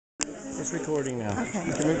It's recording now. Okay.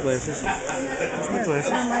 You can move glasses. Just move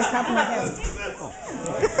glasses. On my top of my head.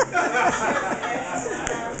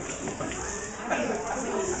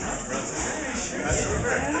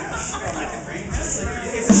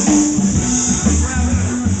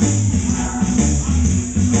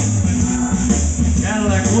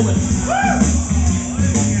 Cadillac.Woman.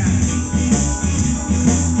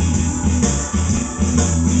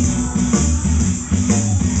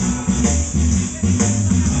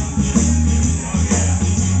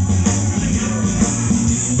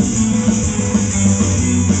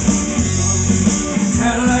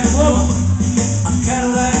 Cadillac.Woman, a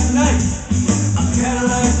Cadillac night, a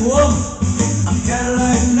Cadillac.Woman, a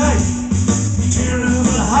Cadillac night, tearing over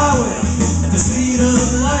the highway at the speed of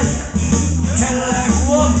light.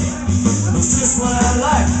 Cadillac.Woman knows just what I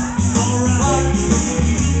like. Alright,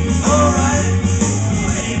 alright,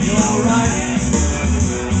 baby, alright.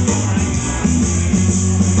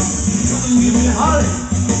 Come and give me Holly,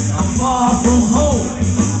 I'm far from home.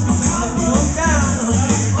 I'm caught broke down,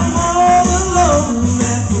 I'm all alone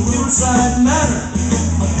at the roadside manor.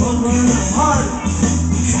 I'm bubbling heart.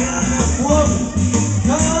 Cadillac.Woman,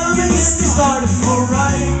 come and get me started.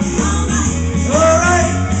 Alright, alright,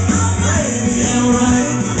 baby, alright.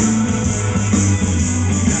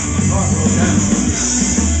 Heart broke down.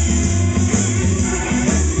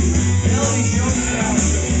 Ellie, show me out.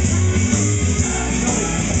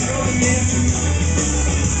 Show me in.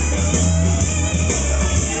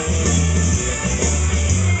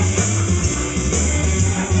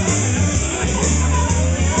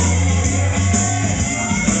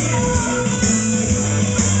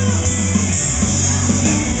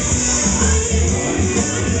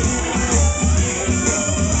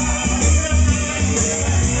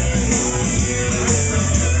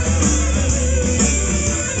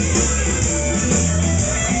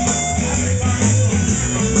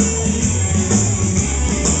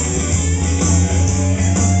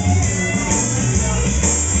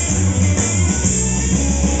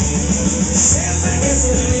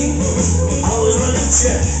 Always running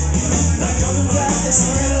check. Not coming back, it's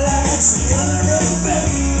relax. Coming right back.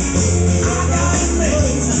 I got a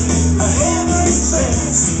name, a heaven's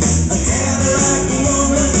best. A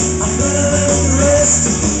Cadillac.Woman, I'm gonna let it rest.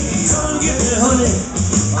 Come get me, honey,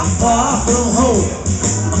 I'm far from home.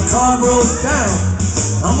 My car broke down,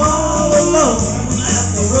 I'm all alone at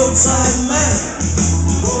the roadside manor.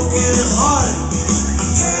 Broken hearted, a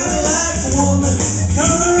Cadillac.Woman,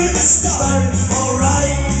 come get me started.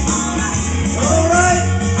 Alright. Alright,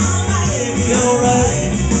 baby,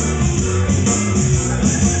 alright.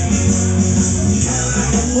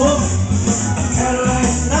 Cadillac.Woman, a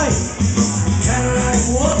Cadillac night.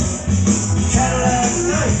 Cadillac.Woman, Cadillac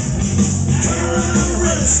night. Cadillac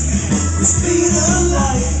rest, the speed of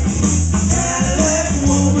light.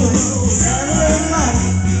 Cadillac.Woman, Cadillac night.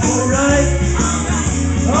 Alright,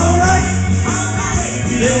 alright,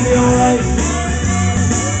 baby, alright.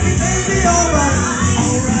 Baby, alright.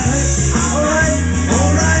 Baby, alright. Alright,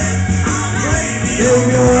 alright,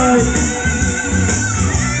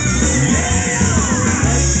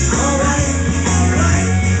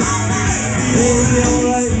 baby, alright.